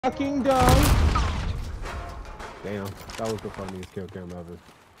Fucking dumb. Damn, that was the funniest kill cam ever.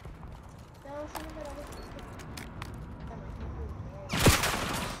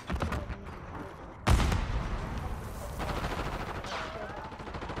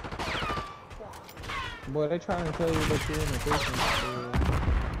 Boy, they trying to tell you that you're in the prison.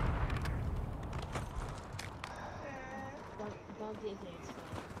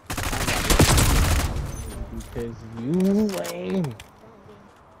 Because you lame.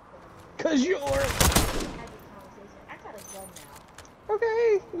 Cause you're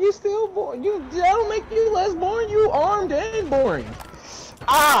okay. You still boring. That'll make you less boring. You armed and boring.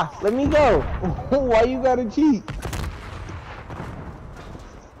 Ah, let me go. Why you gotta cheat?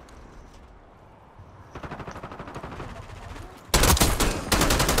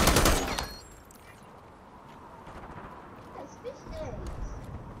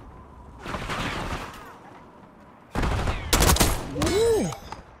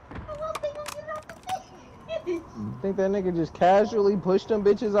 Think that nigga just casually pushed them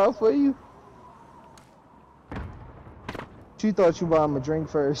bitches out for you? She thought you bought him a drink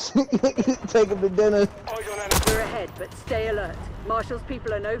first. Take him to dinner. We're ahead, but stay alert. Marshall's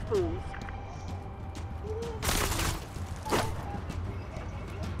people are no fools.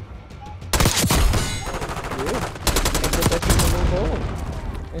 Yeah. I put that shit in the bowl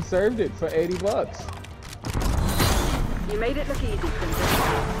and served it for $80. You made it look easy,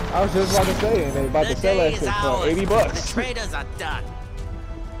 Crimson. I was just about to say, and they about to sell that shit for $80. The traders are done.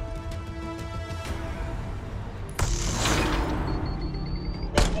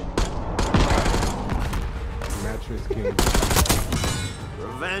 Mattress King.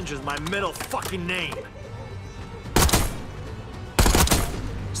 Revenge is my middle fucking name.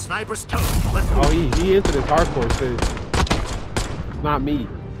 Sniper's toast. Let's go. Oh, he into this hardcore shit. Not me.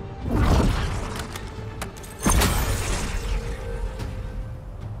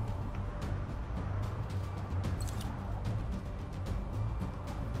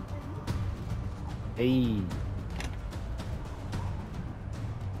 Hey.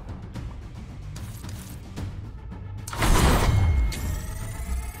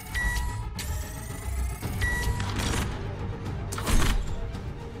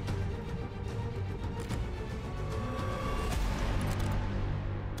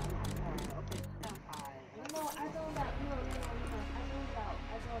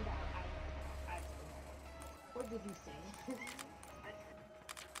 What did you say?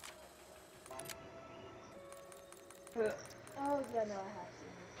 Oh, yeah, no, I have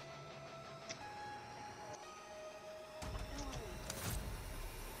seen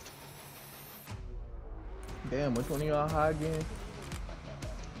this. Damn, which one of y'all high again?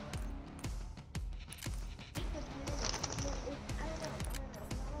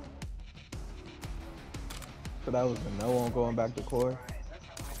 So that was the no on going back to core?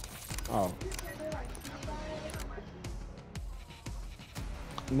 Oh.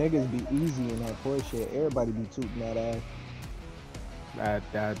 Niggas be easy in that core shit. Everybody be tooting that ass.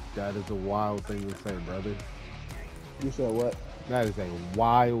 That is a wild thing to say, brother. You said what? That is a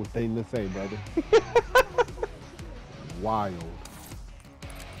wild thing to say, brother. Wild.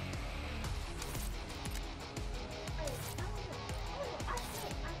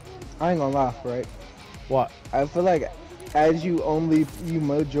 I ain't gonna lie, right? What? I feel like as you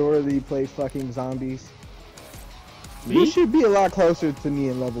majorly play fucking zombies, me? You should be a lot closer to me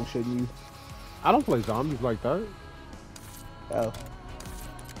in level, shouldn't you? I don't play zombies like that. Oh.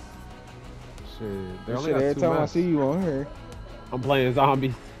 Shit. They only got every time maps. I see you on here, I'm playing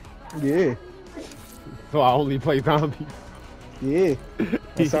zombies. Yeah. So I only play zombies. Yeah.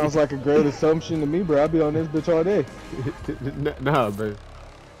 That sounds like a great assumption to me, bro. I'll be on this bitch all day. Nah, bro.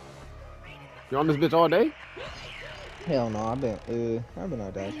 You on this bitch all day? Hell no, I've been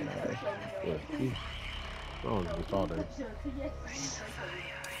on Dashing all day. Yeah. Oh, it's all day.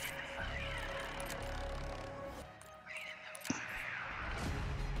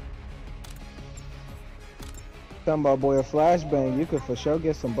 Talking about boy a flashbang, you could for sure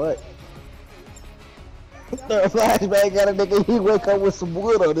get some butt. The flashbang got a nigga, he wake up with some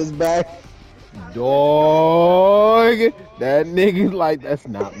wood on his back. Dog, that nigga's like, that's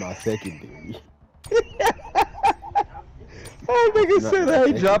not my secondary. That nigga said that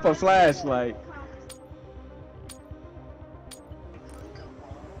he drop a flashlight.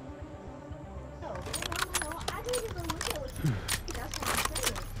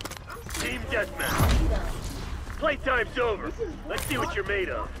 Team deathmatch. Playtime's over. Let's see what you're made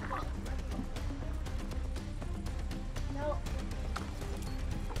of.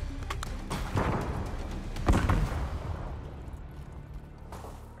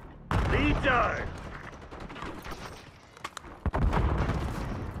 Lead time.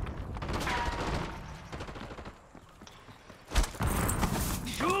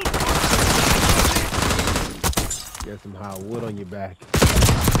 Get some hot wood on your back.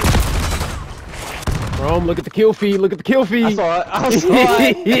 Rome, look at the kill feed. Look at the kill feed. I saw it. I was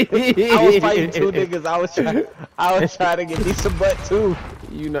fighting two niggas. I was trying to get me some butt too.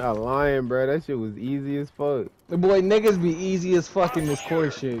 You not lying, bro. That shit was easy as fuck. Boy, niggas be easy as fuck in this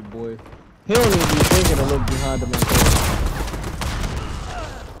core shit, boy. He don't even be thinking to look behind him.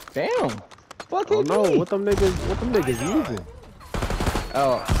 Damn. Fuck oh no, what them niggas using?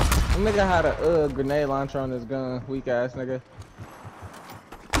 Oh, that nigga had a grenade launcher on his gun. Weak ass nigga.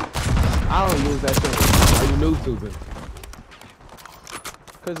 I don't use that shit. Why you noob tubing?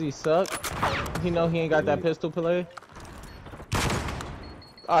 Cause he suck. He know he ain't got that pistol play.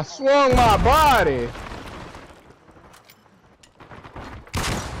 I swung my body.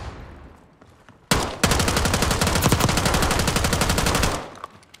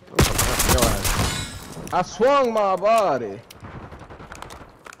 I swung my body.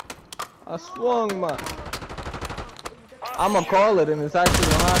 I swung my. I'ma call it, and it's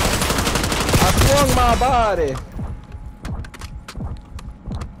actually hot. I swung my body.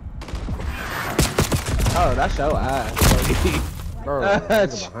 Oh, that's your ass. Bro,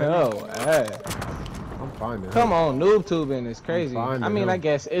 that's your ass. I'm fine. Come on, noob tubing is crazy. I mean, I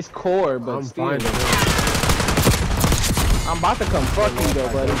guess it's core, but I'm still. fine. I'm about to come fuck you though,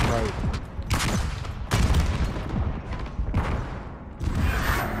 buddy.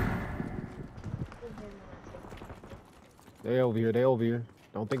 They over here. They over here.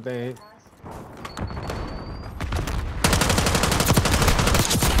 Don't think they ain't.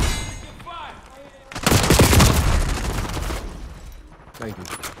 Thank you.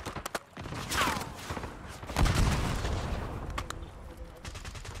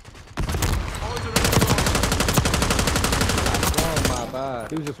 Oh my god.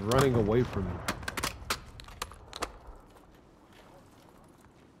 He was just running away from me.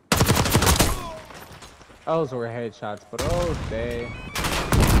 Those were headshots, but oh dang.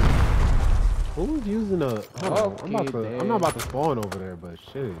 Who was using a? Hold on, I'm not about to spawn over there, but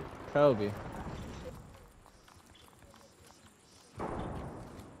shit. Kobe.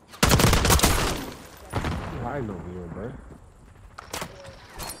 Hiding over here, bro.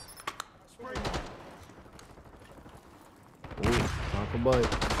 Ooh, talk a butt.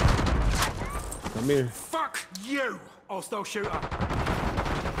 Come here. Fuck you! Hostile shooter.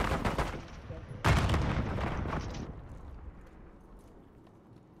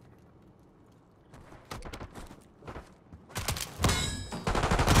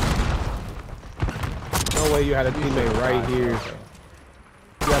 No way you had a teammate right here.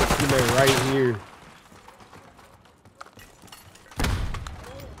 You got a teammate right here.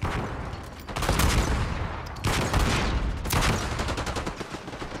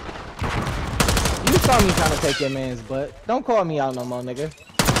 You saw me trying to take your man's butt. Don't call me out no more, nigga.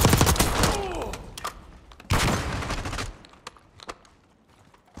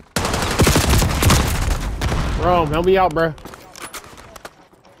 Rome, help me out, bro.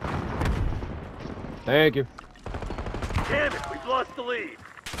 Thank you. Damn it, we've lost the lead.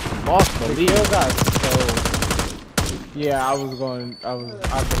 Lost the lead. Guys, so yeah, I've been on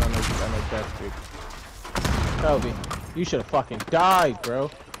a death streak. Kobe, you should have fucking died, bro.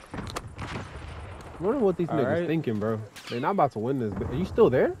 I wonder what these niggas thinking, bro. They're not about to win this. Are you still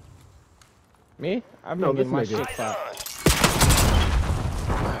there? Me? I'm not getting my shit clapped.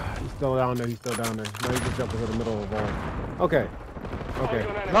 He's still down there. He's still down there. No, he just jumped into the middle of the wall. Okay. Okay.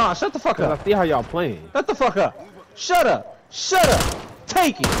 Nah, shut the fuck up. I see how y'all playing. Shut the fuck up. Shut up. Shut up.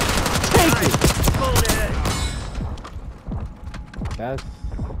 Take it. Take it. That's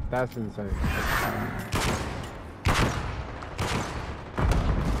insane.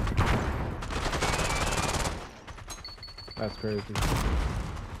 That's crazy.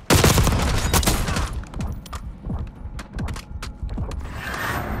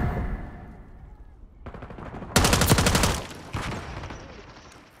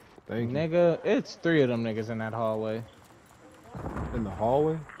 Thank you. Nigga, it's 3 of them niggas in that hallway. In the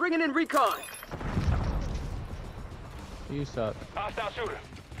hallway? Bringing in recon. You suck. Hostile shooter.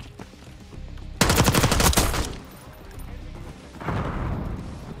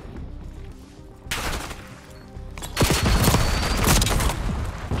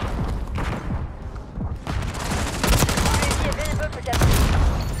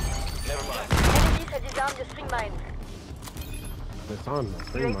 Never mind. Enemies have disarmed the string mine. It's on the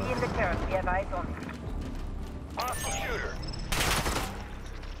screen, man. in the turret. We have eyes on. Hostile shooter.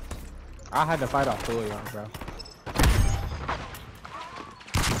 I had to fight off 2 of y'all, bro.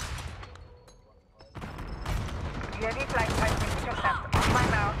 UAV flight time intercept. On my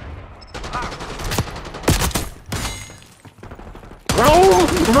mouth. Bro!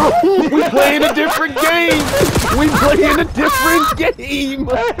 We playing a different game. We playing a different game.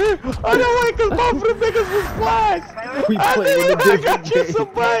 I don't like cause both of the niggas was flash. We playing a different game.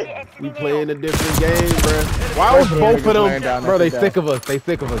 We playing a different game, bro. Why was both of them, bro? They sick of us. They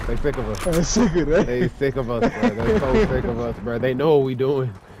sick of us. They sick of us. They sick of that. They sick of us, bro. They so sick of us, bro. They know what we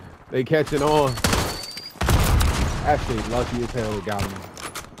doing. They catching on. Actually, lucky as hell it got me.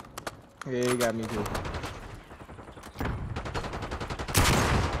 Yeah, he got me too.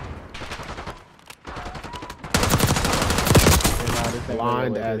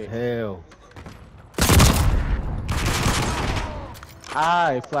 Blind as hell.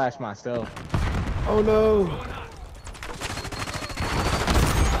 I flashed myself. Oh no.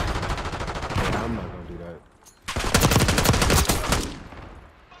 Yeah, I'm not gonna do that.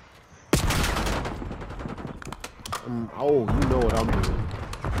 Oh, you know what I'm doing.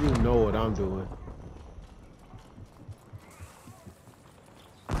 You know what I'm doing.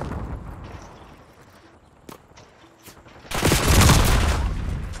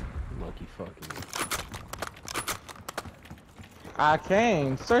 Lucky fucking. I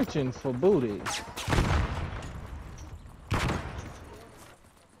came searching for booty.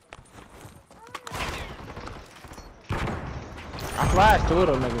 I flashed two of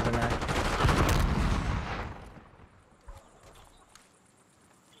them niggas in there.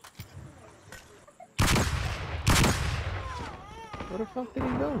 Where the fuck did he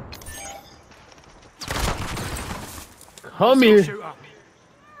go? Come here.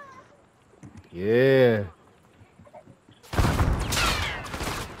 Yeah.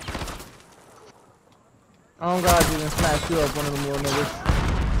 Oh God, you done smashed you up one of them little niggas.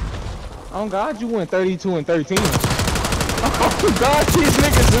 Oh God, you went 32 and 13. Oh God, these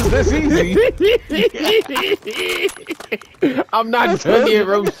niggas is this easy. I'm not done yet,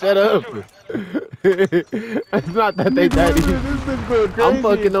 bro. Shut up. It's not that they that easy. I'm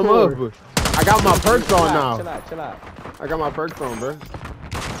fucking them up. I got my perks on now. Chill out, chill out. I got my perks on, bro.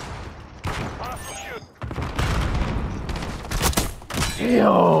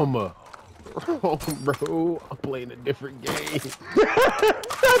 Damn. Oh, bro, I'm playing a different game.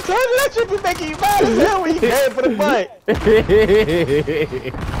 I told you that should be making you mad as hell when you came for the fight.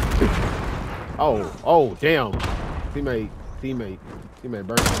 Oh, damn. Teammate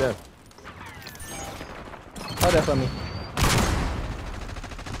burned to death. Oh, that's on me.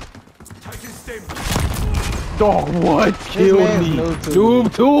 Dog, what? Kill me.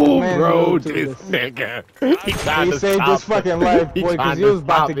 Noob too, bro. This nigga. He saved his fucking life, boy, because he was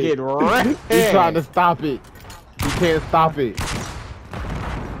about to get wrecked. He's trying to stop it. He can't stop it.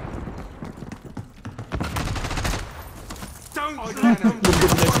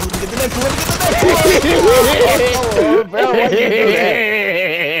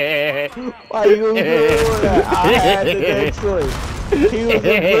 Why you doing that? I had the next choice. He was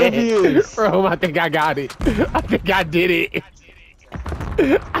oblivious. Bro, I think I got it. I think I did it.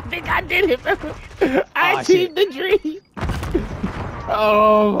 I think I did it, bro. I achieved the dream.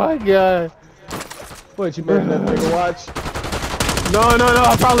 Oh my god. What, you better let nigga watch? No.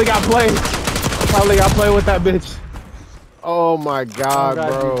 I probably got played. With that bitch. Oh my god,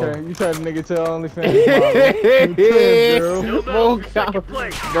 bro. You turned the nigga to OnlyFans. You bro,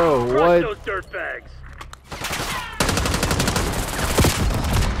 what? Those dirtbags.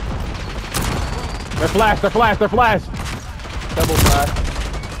 They're flash. Double flash.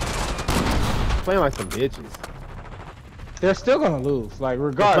 Playing like some bitches. They're still gonna lose, like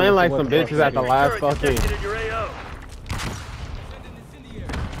regardless. They're playing like some bitches at the last fucking.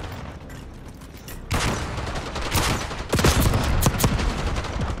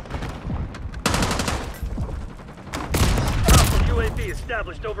 UAV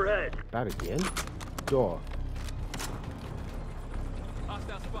established overhead. That again? Door.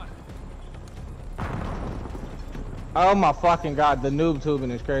 Oh my fucking god, the noob tubing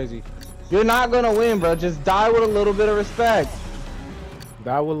is crazy. You're not gonna win, bro. Just die with a little bit of respect.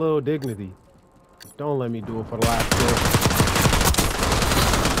 Die with a little dignity. Don't let me do it for the last kill.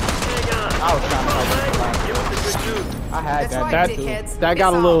 I was trying to fight. I had that. That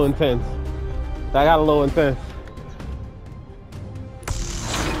got a little intense.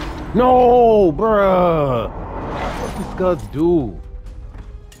 No, bruh. What does Scuds do?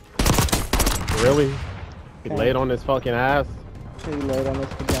 Really? He laid on his fucking ass. He laid on his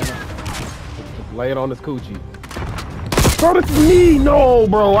vagina. Just lay it on his coochie. Bro, this is me! No,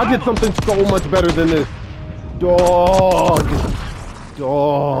 bro. I did something so much better than this. Dog.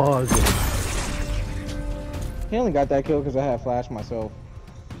 He only got that kill because I had flashed myself.